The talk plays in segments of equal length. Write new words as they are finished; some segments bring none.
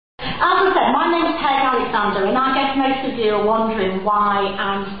As I said, my name's Peg Alexander, and I guess most of you are wondering why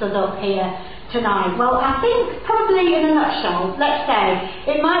I'm stood up here tonight. Well, I think probably in a nutshell, let's say,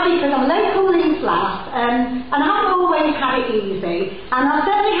 it might be because I'm a local Leeds lass, and I haven't always had it easy, and I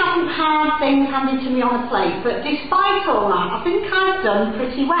certainly haven't had things handed to me on a plate, but despite all that, I think I've done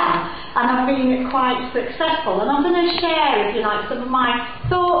pretty well, and I've been quite successful, and I'm going to share, if you like, some of my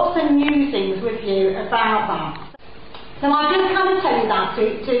thoughts and musings with you about that. So I just kind of tell you that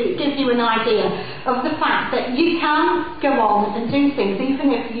to give you an idea of the fact that you can go on and do things even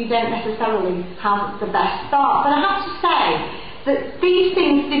if you don't necessarily have the best start. But I have to say that these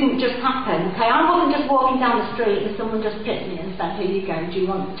things didn't just happen. Okay, I wasn't just walking down the street and someone just picked me and said, "Here you go, do you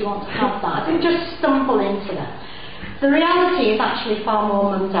want to have that?" I didn't just stumble into it. The reality is actually far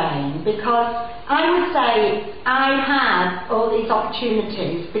more mundane, because I would say I had all these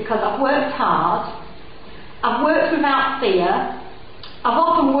opportunities because I've worked hard, I've worked without fear, I've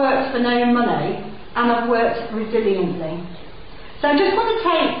often worked for no money, and I've worked resiliently. So I just want to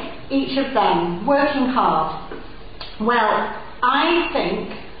take each of them. Working hard. Well, I think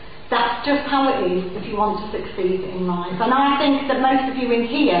that's just how it is if you want to succeed in life. And I think that most of you in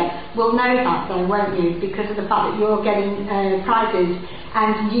here will know that though, won't you? Because of the fact that you're getting prizes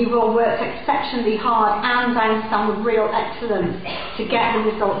and you've all worked exceptionally hard and I understand with real excellence to get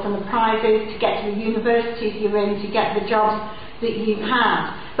the results and the prizes, to get to the universities you're in, to get the jobs that you've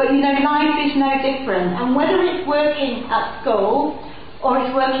had. But you know, life is no different, and whether it's working at school, or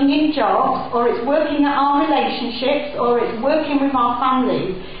it's working in jobs, or it's working at our relationships, or it's working with our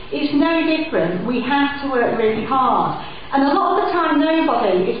families, it's no different. We have to work really hard. And a lot of the time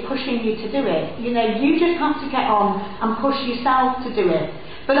nobody is pushing you to do it. You know, you just have to get on and push yourself to do it.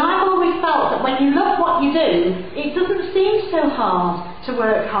 But I've always felt that when you love what you do, it doesn't seem so hard to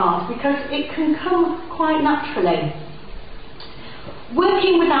work hard, because it can come quite naturally.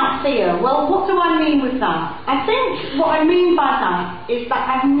 Working without fear. Well, what do I mean with that? I think what I mean by that is that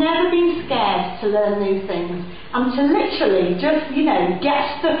I've never been scared to learn new things and to literally just, you know,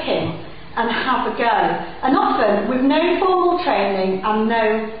 get stuck in and have a go. And often with no formal training and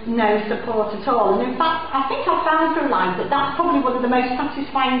no support at all. And in fact, I think I've found through life that that's probably one of the most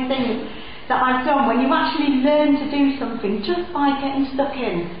satisfying things that I've done, when you actually learn to do something just by getting stuck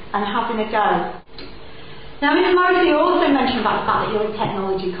in and having a go. Now, Miss Morrissey also mentioned about the fact that you're in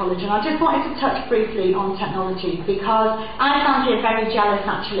technology college, and I just wanted to touch briefly on technology, because I found you very jealous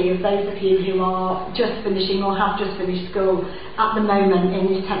actually of those of you who are just finishing or have just finished school at the moment in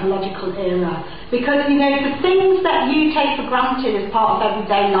this technological era. Because, you know, the things that you take for granted as part of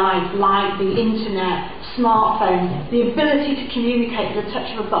everyday life, like the internet, smartphones, the ability to communicate with the touch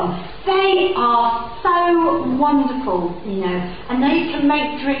of a button, they are so wonderful, you know, and they can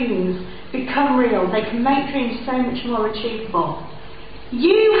make dreams become real. They can make dreams so much more achievable.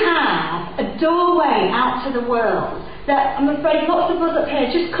 You have a doorway out to the world that I'm afraid lots of us up here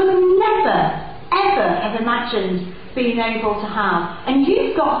just could have never, ever have imagined being able to have. And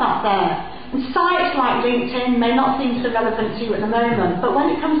you've got that there. And sites like LinkedIn may not seem so relevant to you at the moment, but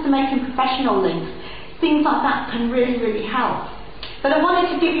when it comes to making professional links, things like that can really, really help. But I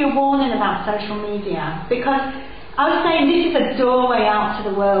wanted to give you a warning about social media, because I was saying this is a doorway out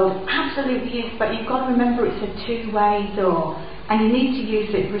to the world. Absolutely is, but you've got to remember it's a two-way door, and you need to use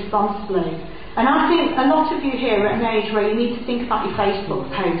it responsibly. And I think a lot of you here are at an age where you need to think about your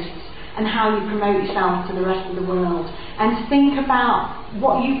Facebook posts and how you promote yourself to the rest of the world, and to think about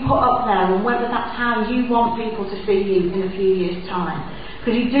what you put up there and whether that's how you want people to see you in a few years' time.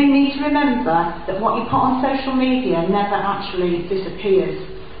 Because you do need to remember that what you put on social media never actually disappears.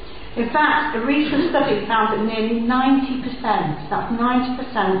 In fact, a recent study found that nearly 90%, that's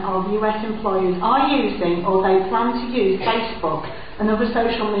 90% of US employers are using or they plan to use Facebook and other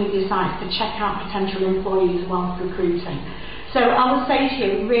social media sites to check out potential employees whilst recruiting. So I would say to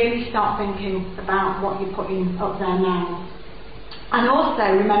you, really start thinking about what you're putting up there now. And also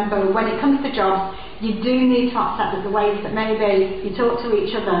remember, when it comes to jobs, you do need to accept that the ways that maybe you talk to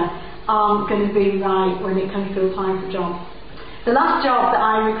each other aren't going to be right when it comes to applying for jobs. The last job that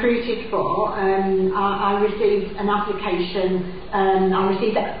I recruited for, I received an application, I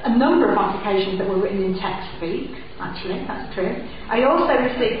received a number of applications that were written in text speak, actually, that's true. I also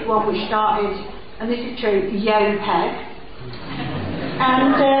received one which started, and this is true, Yo Peg.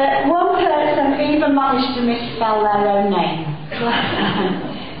 And one person even managed to misspell their own name.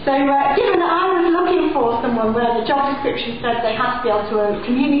 So given that I was looking for someone where the job description said they had to be able to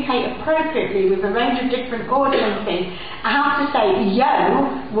communicate appropriately with a range of different audiences, I have to say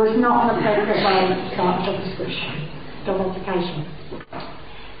yo was not an appropriate way to start a job description, job application.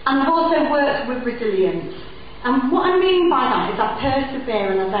 And I've also worked with resilience. And what I mean by that is I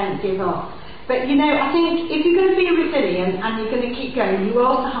persevere and I don't give up. But you know, I think if you're going to be resilient and you're going to keep going, you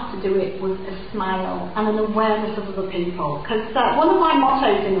also have to do it with a smile and an awareness of other people. Because one of my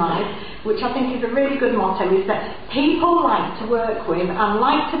mottos in life, which I think is a really good motto, is that people like to work with and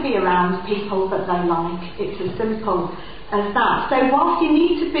like to be around people that they like. It's as simple as that. So whilst you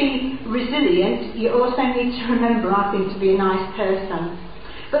need to be resilient, you also need to remember, I think, to be a nice person.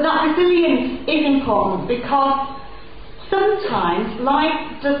 But that resilience is important because sometimes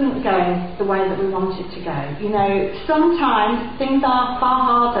life doesn't go the way that we want it to go. You know, sometimes things are far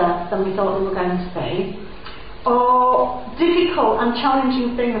harder than we thought they were going to be, or difficult and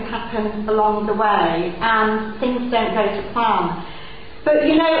challenging things happen along the way and things don't go to plan. But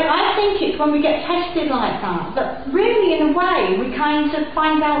you know, I think it's when we get tested like that, that really in a way we kind of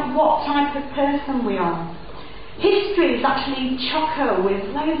find out what type of person we are. History is actually chocker with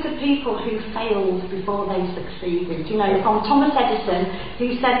loads of people who failed before they succeeded. You know, from Thomas Edison,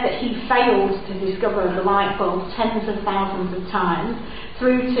 who said that he failed to discover the light bulb tens of thousands of times,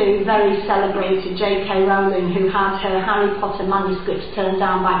 through to very celebrated J.K. Rowling, who had her Harry Potter manuscripts turned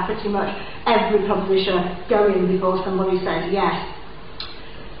down by pretty much every publisher going before somebody said yes.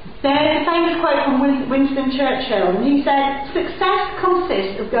 There's a famous quote from Winston Churchill, and he said, "Success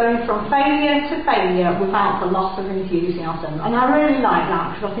consists of going from failure to failure without the loss of enthusiasm." And I really like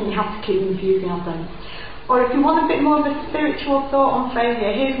that, because I think you have to keep enthusiasm. Or if you want a bit more of a spiritual thought on failure,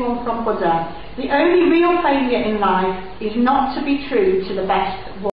 here's one from Buddha. "The only real failure in life is not to be true to the best